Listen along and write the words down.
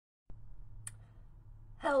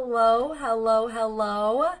Hello, hello,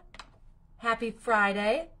 hello. Happy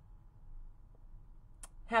Friday.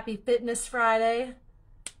 Happy Fitness Friday.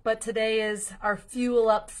 But today is our Fuel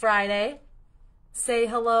Up Friday. Say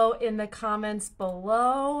hello in the comments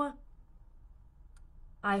below.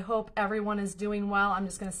 I hope everyone is doing well. I'm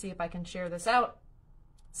just going to see if I can share this out.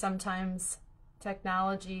 Sometimes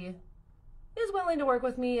technology is willing to work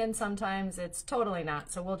with me and sometimes it's totally not.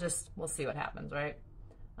 So we'll see what happens, right?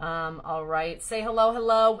 All right. Say hello,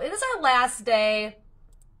 hello. It is our last day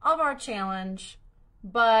of our challenge,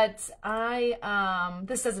 but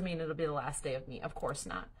this doesn't mean it'll be the last day of me. Of course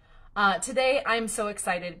not. Today I'm so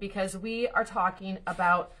excited because we are talking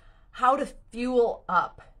about how to fuel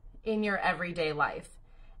up in your everyday life.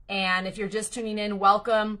 And if you're just tuning in,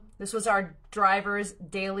 welcome. This was our Driver's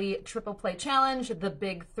Daily Triple Play Challenge, the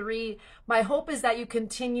Big Three. My hope is that you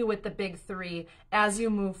continue with the Big Three as you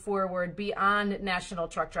move forward beyond National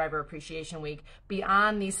Truck Driver Appreciation Week,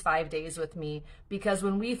 beyond these 5 days with me, because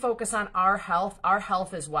when we focus on our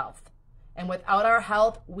health is wealth. And without our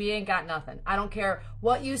health, we ain't got nothing. I don't care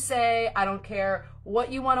what you say. I don't care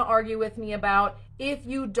what you want to argue with me about. If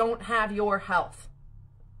you don't have your health,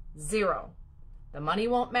 zero. The money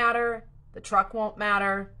won't matter, the truck won't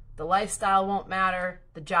matter, the lifestyle won't matter,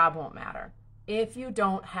 the job won't matter. If you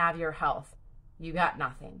don't have your health, you got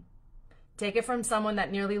nothing. Take it from someone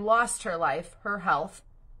that nearly lost her life, her health,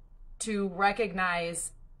 to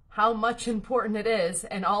recognize how much important it is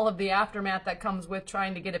and all of the aftermath that comes with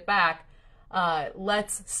trying to get it back.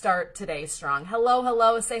 Let's start today strong. Hello,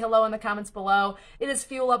 hello. Say hello in the comments below. It is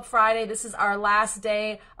Fuel Up Friday. This is our last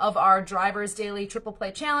day of our Driver's Daily Triple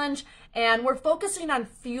Play Challenge, and we're focusing on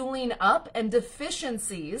fueling up and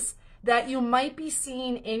deficiencies that you might be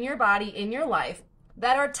seeing in your body, in your life,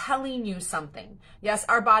 that are telling you something. Yes,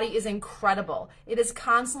 our body is incredible. It is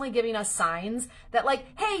constantly giving us signs that,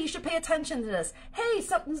 like, hey, you should pay attention to this. Hey,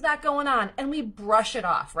 something's not going on. And we brush it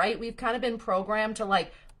off, right? We've kind of been programmed to,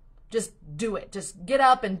 like, just do it. Just get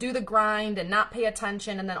up and do the grind and not pay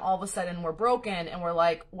attention. And then all of a sudden we're broken and we're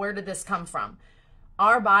like, where did this come from?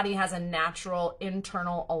 Our body has a natural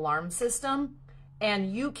internal alarm system,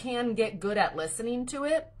 and you can get good at listening to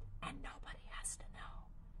it, and nobody has to know,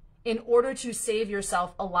 in order to save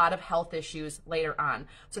yourself a lot of health issues later on.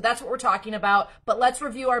 So that's what we're talking about. But let's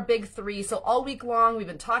review our Big Three. So all week long, we've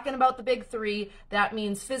been talking about the Big Three. That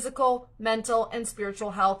means physical, mental, and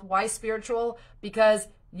spiritual health. Why spiritual? Because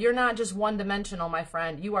you're not just one-dimensional, my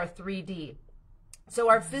friend. You are 3D. So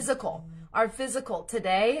our physical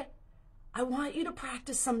today, I want you to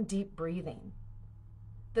practice some deep breathing.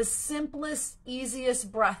 The simplest,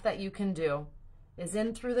 easiest breath that you can do is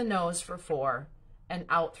in through the nose for 4 and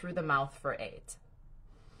out through the mouth for 8.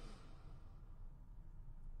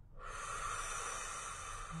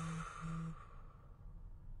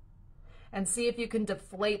 And see if you can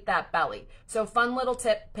deflate that belly. So fun little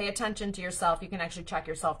tip, pay attention to yourself. You can actually check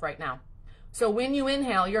yourself right now. So when you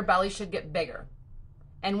inhale, your belly should get bigger.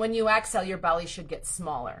 And when you exhale, your belly should get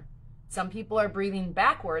smaller. Some people are breathing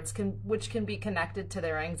backwards, which can be connected to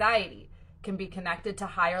their anxiety, can be connected to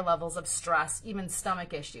higher levels of stress, even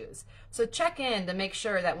stomach issues. So check in to make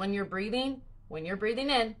sure that when you're breathing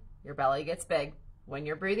in, your belly gets big. When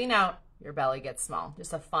you're breathing out, your belly gets small.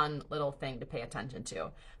 Just a fun little thing to pay attention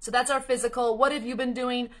to. So that's our physical. What have you been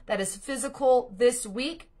doing that is physical this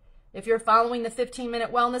week? If you're following the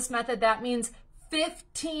 15-minute wellness method, that means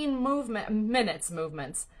 15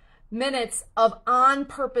 minutes of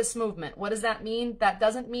on-purpose movement. What does that mean? That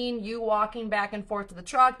doesn't mean you walking back and forth to the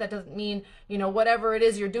truck. That doesn't mean, whatever it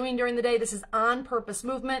is you're doing during the day. This is on-purpose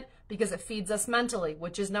movement because it feeds us mentally,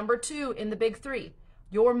 which is number 2 in the Big Three.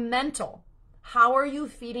 Your mental. How are you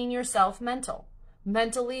feeding yourself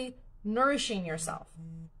mentally nourishing yourself?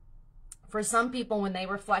 For some people, when they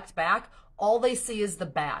reflect back, all they see is the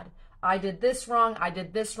bad. I did this wrong.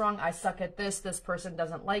 I suck at this. This person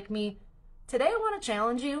doesn't like me. Today, I want to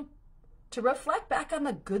challenge you to reflect back on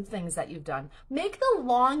the good things that you've done. Make the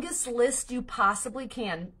longest list you possibly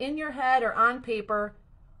can in your head or on paper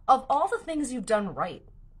of all the things you've done right,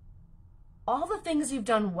 all the things you've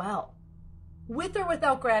done well, with or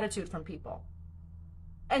without gratitude from people.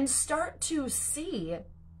 And start to see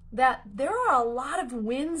that there are a lot of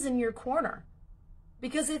wins in your corner,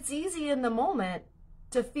 because it's easy in the moment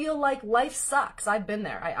to feel like life sucks. I've been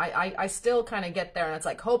there. I still kind of get there, and it's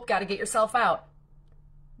like, hope, got to get yourself out.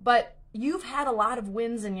 But you've had a lot of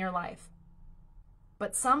wins in your life.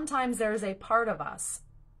 But sometimes there's a part of us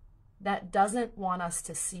that doesn't want us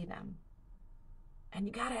to see them. And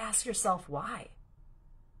you got to ask yourself why.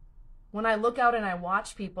 When I look out and I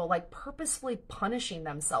watch people like purposefully punishing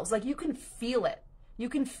themselves, like you can feel it. You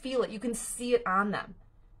can feel it. You can see it on them.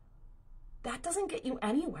 that doesn't get you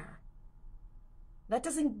anywhere. That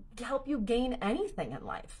doesn't help you gain anything in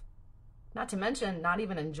life. Not to mention, not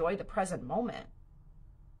even enjoy the present moment.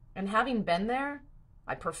 And having been there,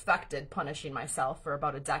 I perfected punishing myself for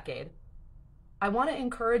about a decade. I want to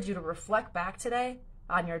encourage you to reflect back today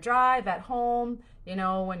on your drive, at home, you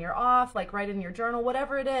know, when you're off, like write in your journal,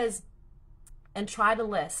 whatever it is, and try to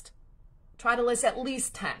list. Try to list at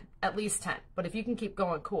least 10, But if you can keep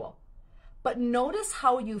going, cool. But notice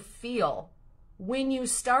how you feel when you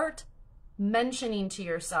start mentioning to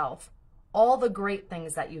yourself all the great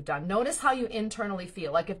things that you've done. Notice how you internally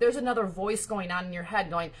feel. Like if there's another voice going on in your head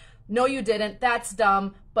going, no, you didn't, that's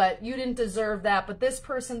dumb, but you didn't deserve that, but this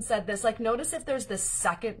person said this. Like notice if there's this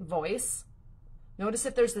second voice. Notice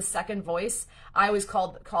if there's the second voice. I always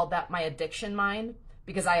called that my addiction mind,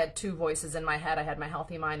 because I had two voices in my head. I had my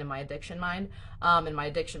healthy mind and my addiction mind. And my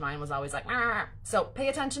addiction mind was always like, ah. So pay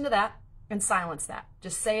attention to that and silence that.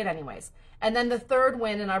 Just say it anyways. And then the third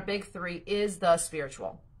win in our big three is the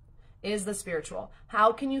spiritual.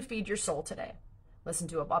 How can you feed your soul today? Listen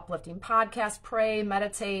to an uplifting podcast, pray,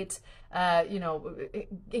 meditate,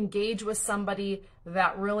 engage with somebody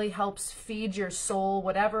that really helps feed your soul,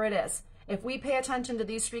 whatever it is. If we pay attention to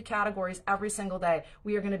these three categories every single day,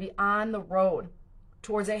 we are going to be on the road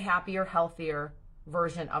towards a happier, healthier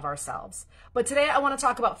version of ourselves. But today I want to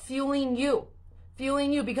talk about fueling you,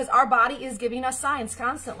 because our body is giving us signs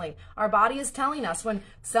constantly. Our body is telling us when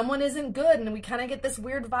someone isn't good, and we kind of get this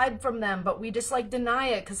weird vibe from them, but we just like deny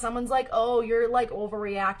it because someone's like, oh, you're like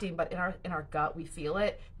overreacting, but in our gut we feel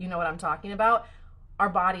it. You know what I'm talking about? Our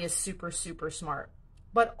body is super, super smart.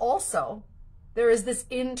 But also there is this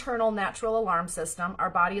internal natural alarm system.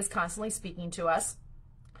 Our body is constantly speaking to us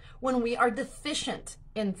when we are deficient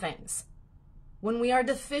in things, when we are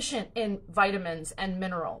deficient in vitamins and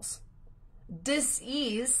minerals.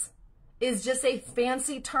 Dis-ease is just a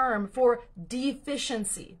fancy term for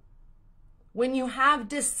deficiency. When you have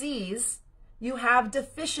dis-ease, you have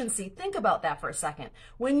deficiency. Think about that for a second.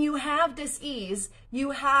 When you have dis-ease,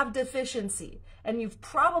 you have deficiency. And you've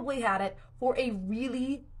probably had it for a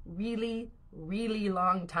really, really, really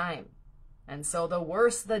long time. And so the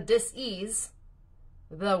worse the dis-ease,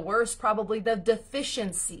 the worse probably the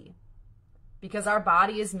deficiency. Because our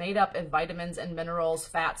body is made up of vitamins and minerals,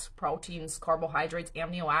 fats, proteins, carbohydrates,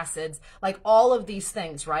 amino acids, like all of these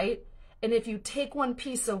things, right? And if you take one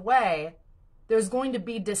piece away, there's going to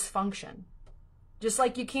be dysfunction. Just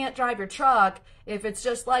like you can't drive your truck if it's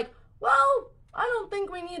just like, well, I don't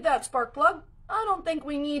think we need that spark plug. I don't think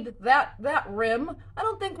we need that rim. I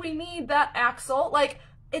don't think we need that axle. Like,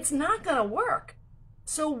 it's not going to work.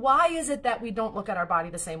 So why is it that we don't look at our body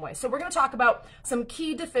the same way? So we're going to talk about some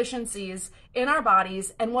key deficiencies in our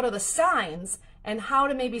bodies and what are the signs and how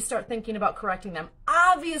to maybe start thinking about correcting them.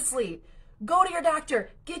 Obviously, go to your doctor,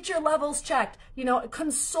 get your levels checked,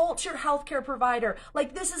 consult your healthcare provider.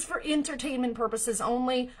 Like, this is for entertainment purposes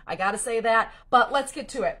only. I got to say that, but let's get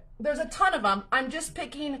to it. There's a ton of them. I'm just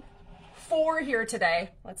picking 4 here today.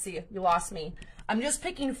 Let's see, you lost me. I'm just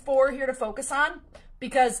picking 4 here to focus on,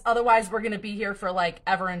 because otherwise we're going to be here for like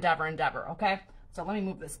ever and ever and ever, okay? So let me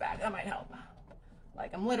move this back. That might help.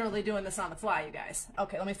 Like, I'm literally doing this on the fly, you guys.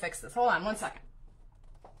 Okay, let me fix this. Hold on 1 second.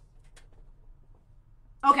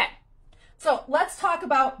 Okay, so let's talk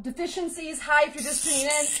about deficiencies. Hi, if you're just tuning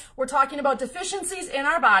in, we're talking about deficiencies in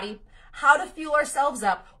our body, how to fuel ourselves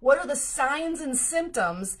up, what are the signs and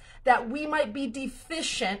symptoms that we might be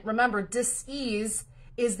deficient. Remember, dis-ease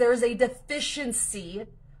is there's a deficiency,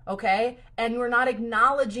 okay? And we're not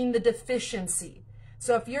acknowledging the deficiency.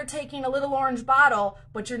 So if you're taking a little orange bottle,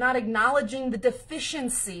 but you're not acknowledging the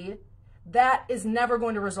deficiency, that is never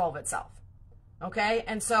going to resolve itself, okay?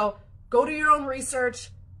 And so go do your own research,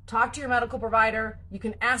 talk to your medical provider. You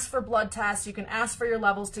can ask for blood tests. You can ask for your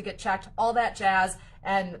levels to get checked, all that jazz,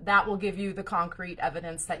 and that will give you the concrete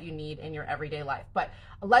evidence that you need in your everyday life. But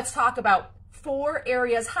let's talk about 4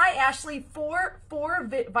 areas. Hi, Ashley. 4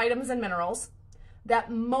 vitamins and minerals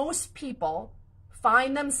that most people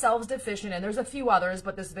find themselves deficient in. There's a few others,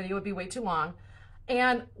 but this video would be way too long.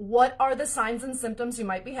 And what are the signs and symptoms you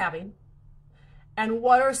might be having? And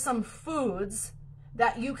what are some foods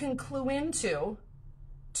that you can clue into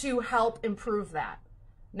to help improve that?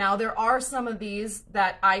 Now, there are some of these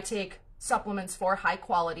that I take supplements for, high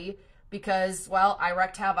quality, because, well, I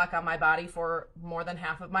wreaked havoc on my body for more than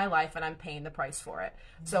half of my life, and I'm paying the price for it.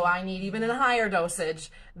 So I need even a higher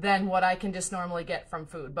dosage than what I can just normally get from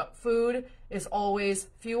food. But food is always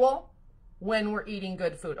fuel when we're eating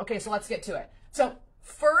good food. Okay, so let's get to it. So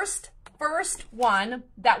first one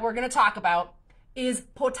that we're going to talk about is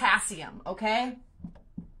potassium, okay?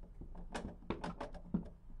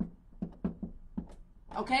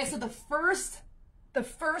 Okay, so the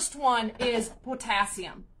first one is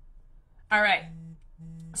potassium. All right,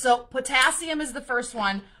 so potassium is the first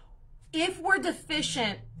one. If we're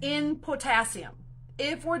deficient in potassium,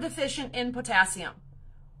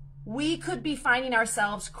 we could be finding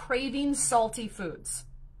ourselves craving salty foods.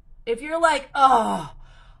 If you're like, oh,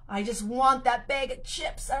 I just want that bag of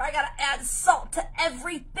chips and I gotta add salt to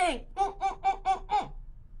everything.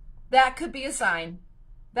 That could be a sign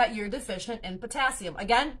that you're deficient in potassium.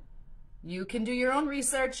 Again, you can do your own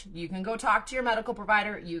research. You can go talk to your medical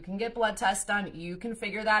provider. You can get blood tests done. You can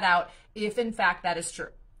figure that out if in fact that is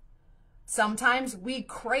true. Sometimes we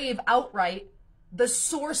crave outright the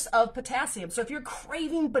source of potassium. So if you're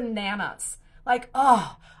craving bananas, like,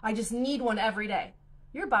 oh, I just need one every day,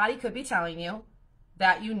 your body could be telling you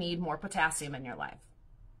that you need more potassium in your life.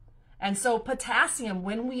 And so potassium,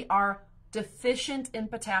 when we are deficient in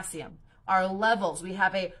potassium, our levels, we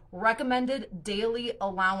have a recommended daily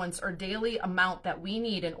allowance or daily amount that we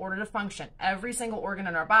need in order to function. Every single organ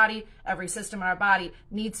in our body, every system in our body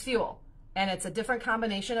needs fuel. And it's a different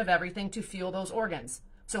combination of everything to fuel those organs.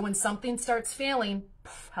 So when something starts failing,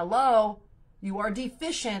 hello, you are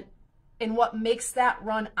deficient in what makes that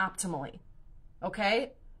run optimally.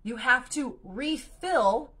 Okay? You have to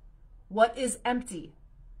refill what is empty.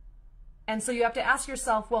 And so you have to ask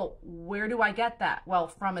yourself, well, where do I get that? Well,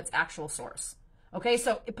 from its actual source. Okay,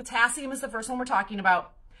 so potassium is the first one we're talking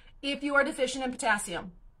about. If you are deficient in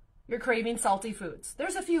potassium, you're craving salty foods.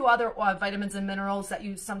 There's a few other vitamins and minerals that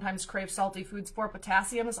you sometimes crave salty foods for.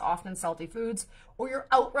 Potassium is often salty foods, or you're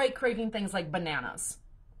outright craving things like bananas.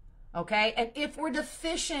 Okay, and if we're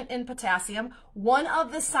deficient in potassium, one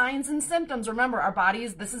of the signs and symptoms, remember, our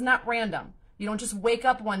bodies, this is not random. You don't just wake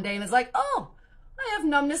up one day and it's like, oh, I have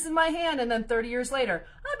numbness in my hand, and then 30 years later,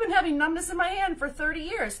 I've been having numbness in my hand for 30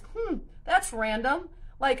 years. That's random.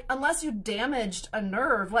 Like, unless you damaged a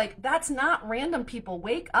nerve, like, that's not random, people.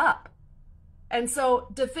 Wake up. And so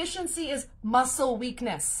deficiency is muscle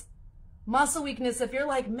weakness. Muscle weakness, if you're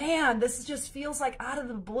like, man, this just feels like out of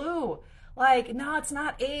the blue. Like, no, it's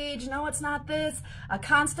not age. No, it's not this.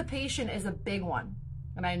 Constipation is a big one.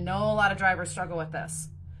 And I know a lot of drivers struggle with this.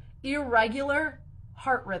 Irregular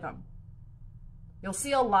heart rhythm. You'll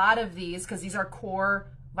see a lot of these because these are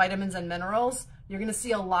core vitamins and minerals. You're going to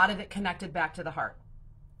see a lot of it connected back to the heart.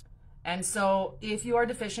 And so if you are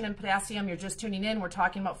deficient in potassium, you're just tuning in, we're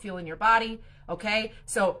talking about fueling your body, okay?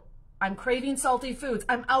 So I'm craving salty foods.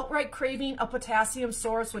 I'm outright craving a potassium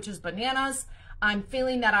source, which is bananas. I'm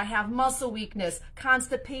feeling that I have muscle weakness,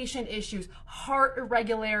 constipation issues, heart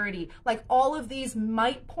irregularity. Like, all of these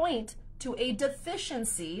might point to a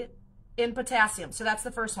deficiency in potassium. So that's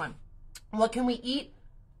the first one. What can we eat?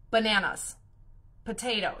 Bananas,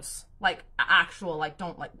 potatoes, like actual, like,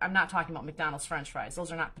 don't, like, I'm not talking about McDonald's French fries.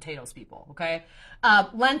 Those are not potatoes, people, okay?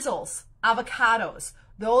 Lentils, avocados,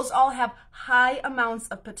 those all have high amounts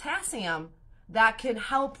of potassium that can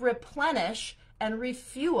help replenish and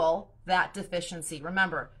refuel that deficiency.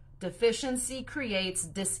 Remember, deficiency creates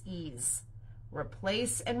dis-ease.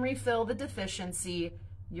 Replace and refill the deficiency,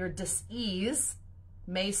 your dis-ease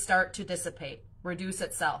may start to dissipate, reduce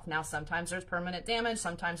itself. Now, sometimes there's permanent damage.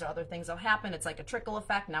 Sometimes other things will happen. It's like a trickle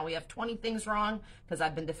effect. Now we have 20 things wrong because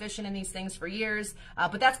I've been deficient in these things for years.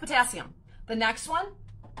 But that's potassium. The next one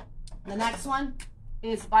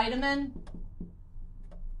is vitamin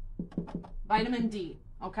D,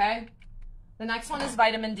 okay? The next one is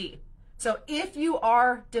vitamin D. So if you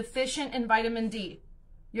are deficient in vitamin D,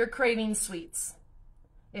 you're craving sweets.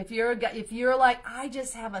 If you're like, I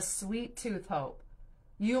just have a sweet tooth, Hope,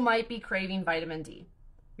 you might be craving vitamin D.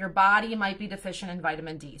 Your body might be deficient in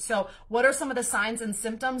vitamin D. So what are some of the signs and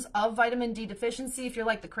symptoms of vitamin D deficiency? If you're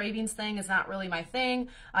like, the cravings thing is not really my thing,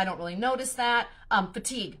 I don't really notice that.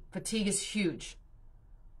 Fatigue. Fatigue is huge.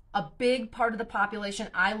 A big part of the population,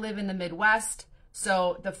 I live in the Midwest,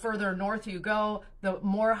 so the further north you go, the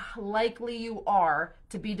more likely you are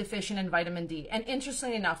to be deficient in vitamin D. And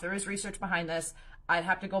interestingly enough, there is research behind this. I'd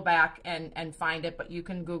have to go back and find it, but you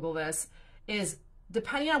can Google this, is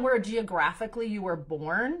depending on where geographically you were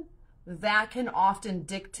born, that can often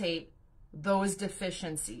dictate those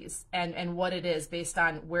deficiencies and what it is based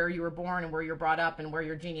on where you were born and where you're brought up and where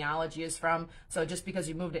your genealogy is from. So just because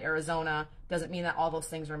you moved to Arizona doesn't mean that all those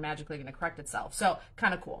things are magically going to correct itself. So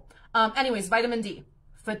kind of cool. Anyways, vitamin D.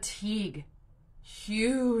 Fatigue.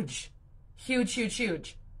 Huge. Huge, huge,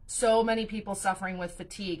 huge. So many people suffering with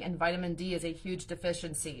fatigue, and vitamin D is a huge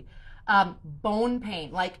deficiency. Bone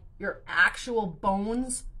pain, like your actual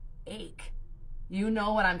bones ache. You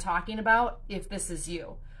know what I'm talking about if this is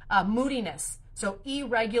you. Moodiness. So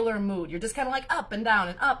irregular mood. You're just kind of like up and down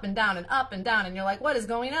and up and down and up and down. And you're like, what is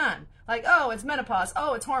going on? Like, oh, it's menopause.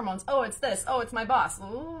 Oh, it's hormones. Oh, it's this. Oh, it's my boss.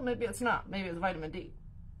 Ooh, maybe it's not. Maybe it's vitamin D.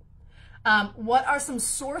 What are some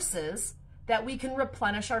sources that we can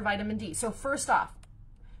replenish our vitamin D? So first off,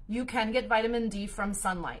 you can get vitamin D from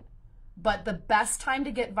sunlight. But the best time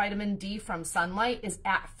to get vitamin D from sunlight is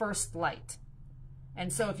at first light.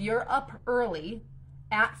 And so if you're up early,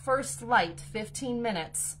 at first light, 15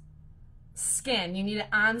 minutes, skin, you need it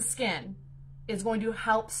on skin, is going to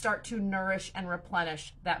help start to nourish and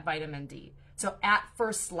replenish that vitamin D. So at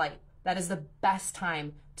first light, that is the best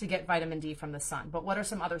time to get vitamin D from the sun. But what are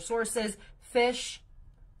some other sources? Fish,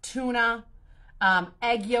 tuna,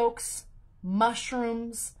 egg yolks,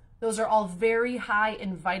 mushrooms. Those are all very high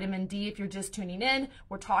in vitamin D. If you're just tuning in,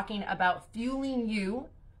 we're talking about fueling you,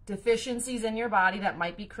 deficiencies in your body that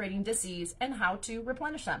might be creating disease, and how to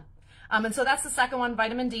replenish them. And so that's the second one,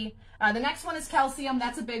 vitamin D. The next one is calcium.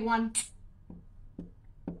 That's a big one.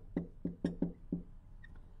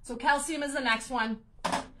 So calcium is the next one.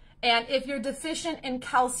 And if you're deficient in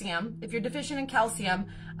calcium,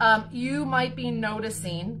 you might be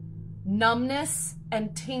noticing numbness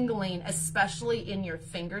and tingling, especially in your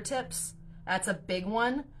fingertips. That's a big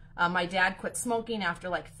one. My dad quit smoking after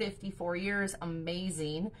like 54 years.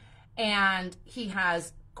 Amazing. And he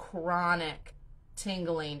has chronic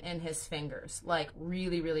tingling in his fingers, like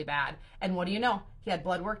really, really bad. And what do you know? He had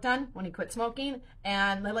blood work done when he quit smoking,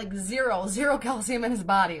 and like zero calcium in his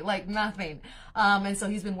body, like nothing. And so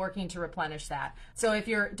he's been working to replenish that. So if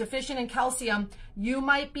you're deficient in calcium, you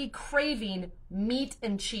might be craving meat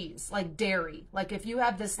and cheese, like dairy. Like if you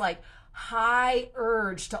have this like high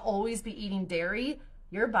urge to always be eating dairy,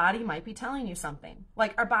 your body might be telling you something.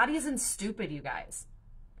 Like our body isn't stupid, you guys.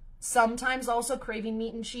 Sometimes also craving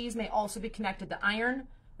meat and cheese may also be connected to iron.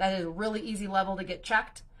 That is a really easy level to get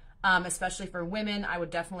checked, especially for women. I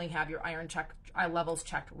would definitely have your iron levels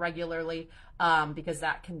checked regularly because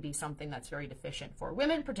that can be something that's very deficient for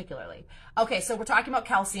women particularly. Okay, so we're talking about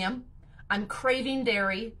calcium. I'm craving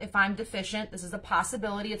dairy if I'm deficient. This is a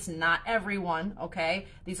possibility. It's not everyone, okay?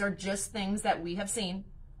 These are just things that we have seen,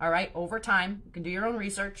 all right, over time. You can do your own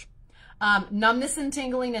research. Numbness and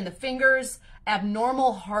tingling in the fingers,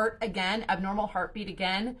 abnormal heartbeat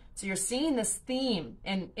again. So you're seeing this theme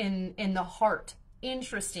in the heart.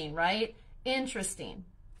 Interesting, right? Interesting.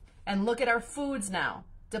 And look at our foods now.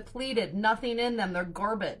 Depleted, nothing in them, they're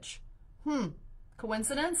garbage.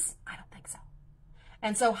 Coincidence? I don't think so.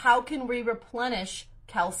 And so how can we replenish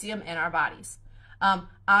calcium in our bodies?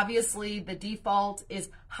 Obviously, the default is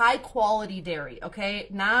high quality dairy, okay?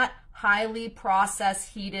 Not highly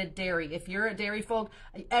processed, heated dairy. If you're a dairy folk,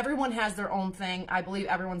 everyone has their own thing. I believe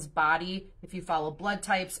everyone's body, if you follow blood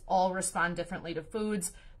types, all respond differently to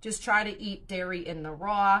foods. Just try to eat dairy in the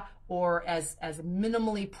raw or as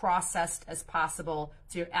minimally processed as possible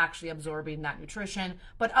so you're actually absorbing that nutrition.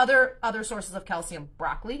 But other sources of calcium,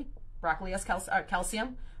 broccoli has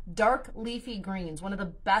calcium. Dark leafy greens, one of the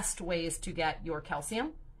best ways to get your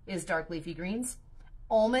calcium is dark leafy greens.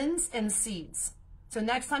 Almonds and seeds. So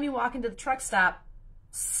next time you walk into the truck stop,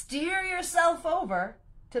 steer yourself over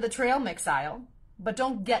to the trail mix aisle, but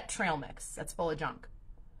don't get trail mix. That's full of junk.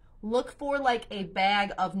 Look for like a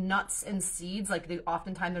bag of nuts and seeds. Like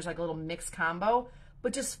oftentimes there's like a little mixed combo,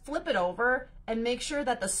 but just flip it over and make sure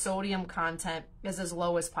that the sodium content is as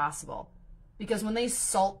low as possible. Because when they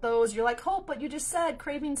salt those, you're like, oh, but you just said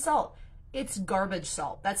craving salt. It's garbage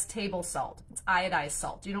salt. That's table salt. It's iodized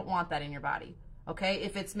salt. You don't want that in your body. Okay,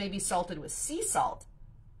 if it's maybe salted with sea salt,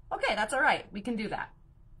 okay, that's all right. We can do that.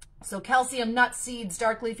 So calcium, nuts, seeds,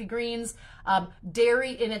 dark leafy greens,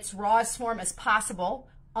 dairy in its rawest form as possible,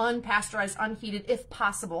 unpasteurized, unheated if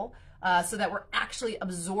possible, so that we're actually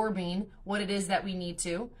absorbing what it is that we need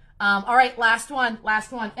to. All right, last one.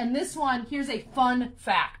 And this one, here's a fun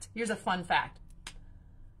fact.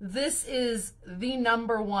 This is the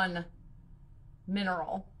 #1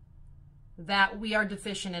 mineral that we are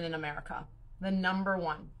deficient in America. The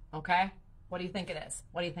 #1, okay? What do you think it is?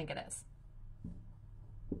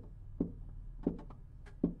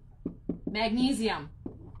 Magnesium.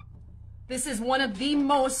 This is one of the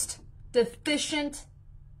most deficient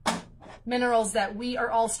minerals that we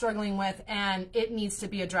are all struggling with, and it needs to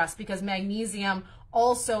be addressed because magnesium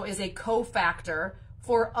also is a cofactor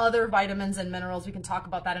for other vitamins and minerals. We can talk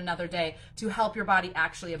about that another day to help your body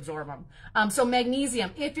actually absorb them. So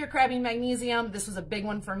magnesium, if you're craving magnesium, this was a big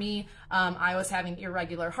one for me. I was having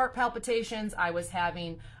irregular heart palpitations. I was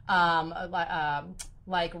having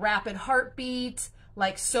like rapid heartbeat,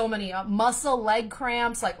 like so many muscle leg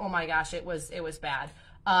cramps. Like, oh my gosh, it was bad.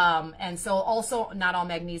 And so also not all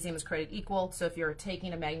magnesium is created equal. So if you're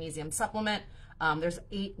taking a magnesium supplement, There's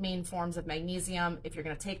 8 main forms of magnesium. If you're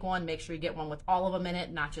going to take one, make sure you get one with all of them in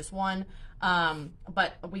it, not just one.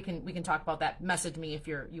 But we can talk about that. Message me if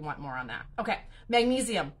you want more on that. Okay,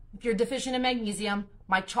 magnesium. If you're deficient in magnesium,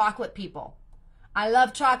 my chocolate people. I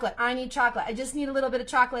love chocolate. I need chocolate. I just need a little bit of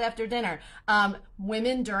chocolate after dinner.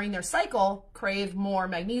 Women during their cycle crave more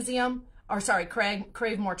magnesium,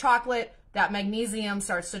 crave more chocolate. That magnesium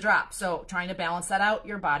starts to drop. So trying to balance that out,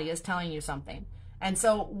 your body is telling you something. And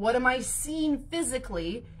so what am I seeing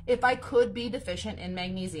physically if I could be deficient in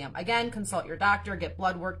magnesium? Again, consult your doctor, get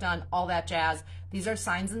blood work done, all that jazz. These are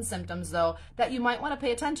signs and symptoms, though, that you might want to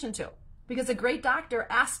pay attention to. Because a great doctor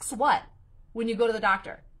asks what when you go to the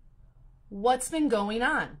doctor? What's been going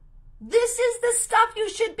on? This is the stuff you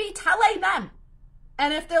should be telling them.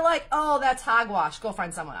 And if they're like, oh, that's hogwash, go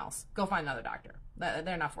find someone else. Go find another doctor.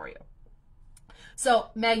 They're not for you.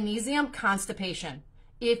 So magnesium, constipation.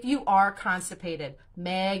 If you are constipated,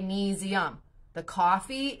 magnesium. The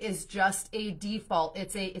coffee is just a default.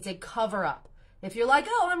 It's a cover-up. If you're like,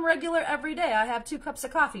 oh, I'm regular every day, I have 2 cups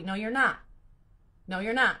of coffee. No, you're not. No,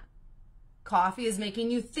 you're not. Coffee is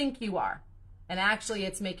making you think you are. And actually,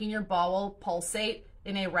 it's making your bowel pulsate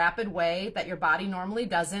in a rapid way that your body normally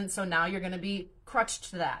doesn't. So now you're going to be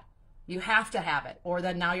crutched to that. You have to have it. Or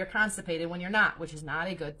then now you're constipated when you're not, which is not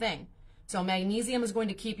a good thing. So magnesium is going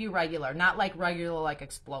to keep you regular, not like regular like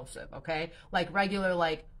explosive, okay? Like regular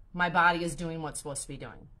like my body is doing what's supposed to be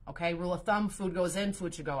doing, okay? Rule of thumb, food goes in,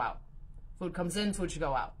 food should go out. Food comes in, food should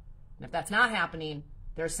go out. And if that's not happening,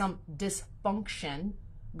 there's some dysfunction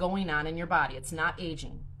going on in your body. It's not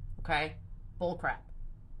aging, okay? Bull crap.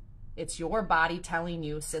 It's your body telling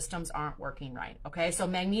you systems aren't working right, okay? So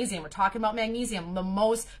magnesium, we're talking about magnesium, the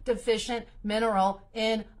most deficient mineral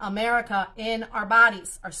in America in our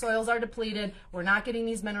bodies. Our soils are depleted. We're not getting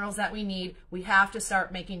these minerals that we need. We have to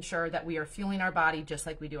start making sure that we are fueling our body just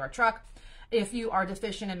like we do our truck. If you are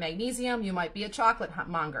deficient in magnesium, you might be a chocolate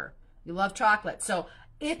monger. You love chocolate. So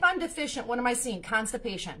if I'm deficient, what am I seeing?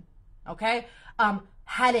 Constipation, okay?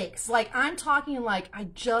 Headaches. Like I'm talking like I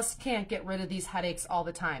just can't get rid of these headaches all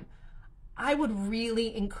the time. I would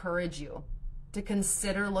really encourage you to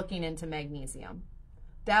consider looking into magnesium.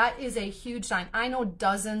 That is a huge sign. I know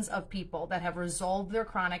dozens of people that have resolved their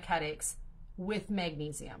chronic headaches with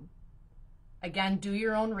magnesium. Again, do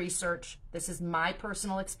your own research. This is my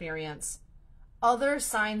personal experience. Other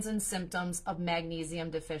signs and symptoms of magnesium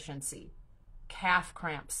deficiency: calf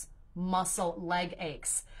cramps, muscle, leg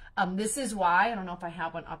aches. This is why, I don't know if I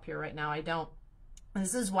have one up here right now, I don't.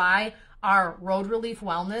 This is why our Road Relief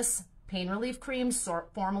Wellness pain relief creams,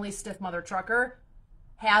 formerly Stiff Mother Trucker,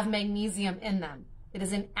 have magnesium in them. It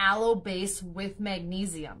is an aloe base with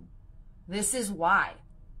magnesium. This is why,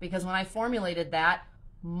 because when I formulated that,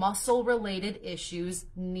 muscle-related issues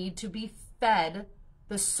need to be fed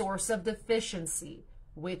the source of deficiency,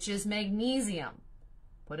 which is magnesium.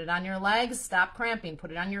 Put it on your legs, stop cramping.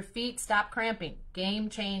 Put it on your feet, stop cramping. Game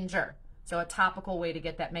changer. So a topical way to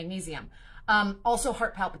get that magnesium. Also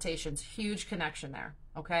heart palpitations, huge connection there.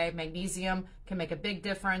 Okay, magnesium can make a big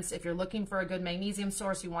difference. If you're looking for a good magnesium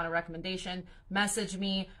source, you want a recommendation, message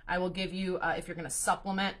me. I will give you, if you're going to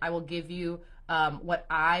supplement, I will give you what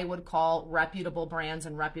I would call reputable brands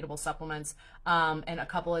and reputable supplements, and a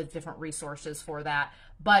couple of different resources for that.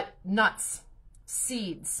 But nuts,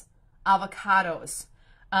 seeds, avocados,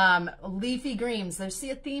 leafy greens. There's, see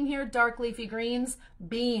a theme here? Dark leafy greens,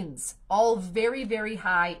 beans, all very, very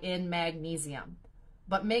high in magnesium.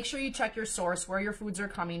 But make sure you check your source, where your foods are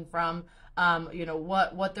coming from, you know,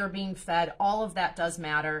 what they're being fed. All of that does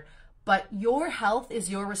matter. But your health is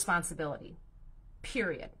your responsibility,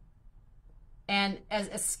 period. And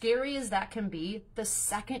as scary as that can be, the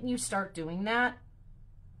second you start doing that,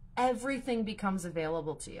 everything becomes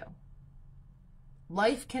available to you.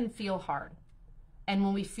 Life can feel hard. And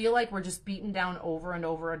when we feel like we're just beaten down over and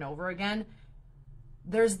over and over again,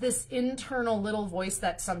 there's this internal little voice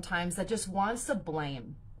that sometimes that just wants to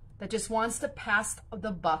blame, that just wants to pass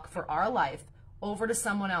the buck for our life over to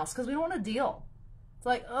someone else because we don't want to deal. It's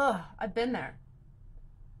like, ugh, I've been there.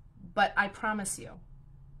 But I promise you,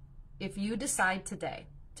 if you decide today,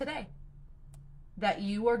 that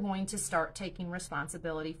you are going to start taking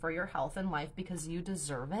responsibility for your health and life because you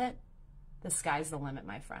deserve it, the sky's the limit,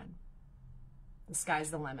 my friend. The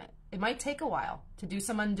sky's the limit. It might take a while to do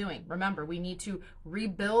some undoing. Remember, we need to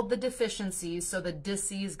rebuild the deficiencies so the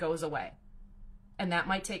disease goes away. And that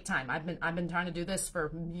might take time. I've been trying to do this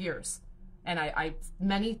for years. And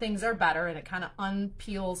many things are better, and it kind of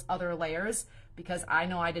unpeels other layers because I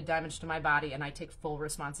know I did damage to my body and I take full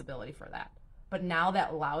responsibility for that. But now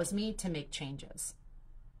that allows me to make changes.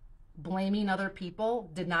 Blaming other people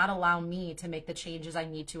did not allow me to make the changes I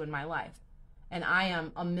need to in my life. And I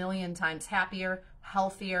am a million times happier,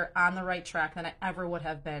 healthier, on the right track than I ever would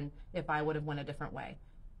have been if I would have went a different way.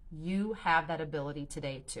 You have that ability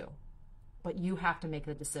today too, but you have to make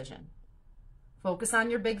the decision. Focus on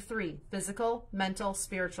your big three: physical, mental,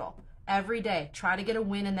 spiritual. Every day, try to get a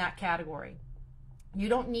win in that category. You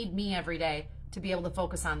don't need me every day to be able to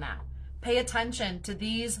focus on that. Pay attention to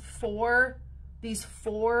these four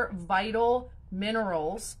vital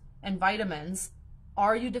minerals and vitamins.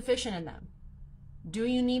 Are you deficient in them? Do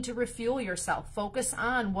you need to refuel yourself? Focus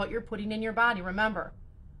on what you're putting in your body. Remember,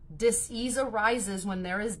 disease arises when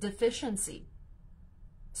there is deficiency.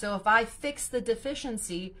 So if I fix the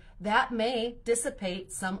deficiency, that may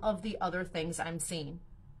dissipate some of the other things I'm seeing.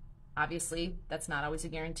 Obviously, that's not always a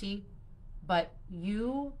guarantee, but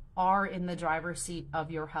you are in the driver's seat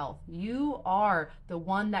of your health. You are the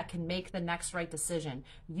one that can make the next right decision.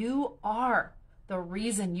 You are the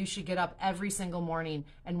reason you should get up every single morning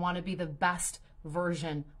and want to be the best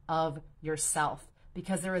version of yourself,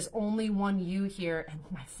 because there is only one you here. And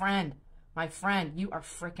my friend, you are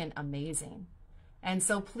freaking amazing. And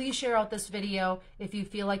so please share out this video if you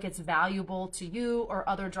feel like it's valuable to you or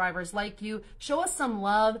other drivers like you. Show us some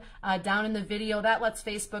love down in the video. That lets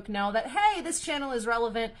Facebook know that, hey, this channel is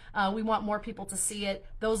relevant. We want more people to see it.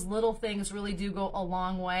 Those little things really do go a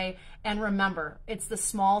long way. And remember, it's the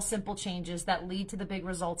small, simple changes that lead to the big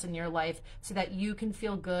results in your life so that you can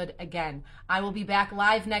feel good again. I will be back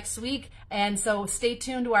live next week. And so stay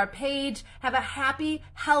tuned to our page. Have a happy,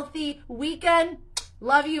 healthy weekend.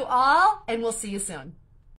 Love you all, and we'll see you soon.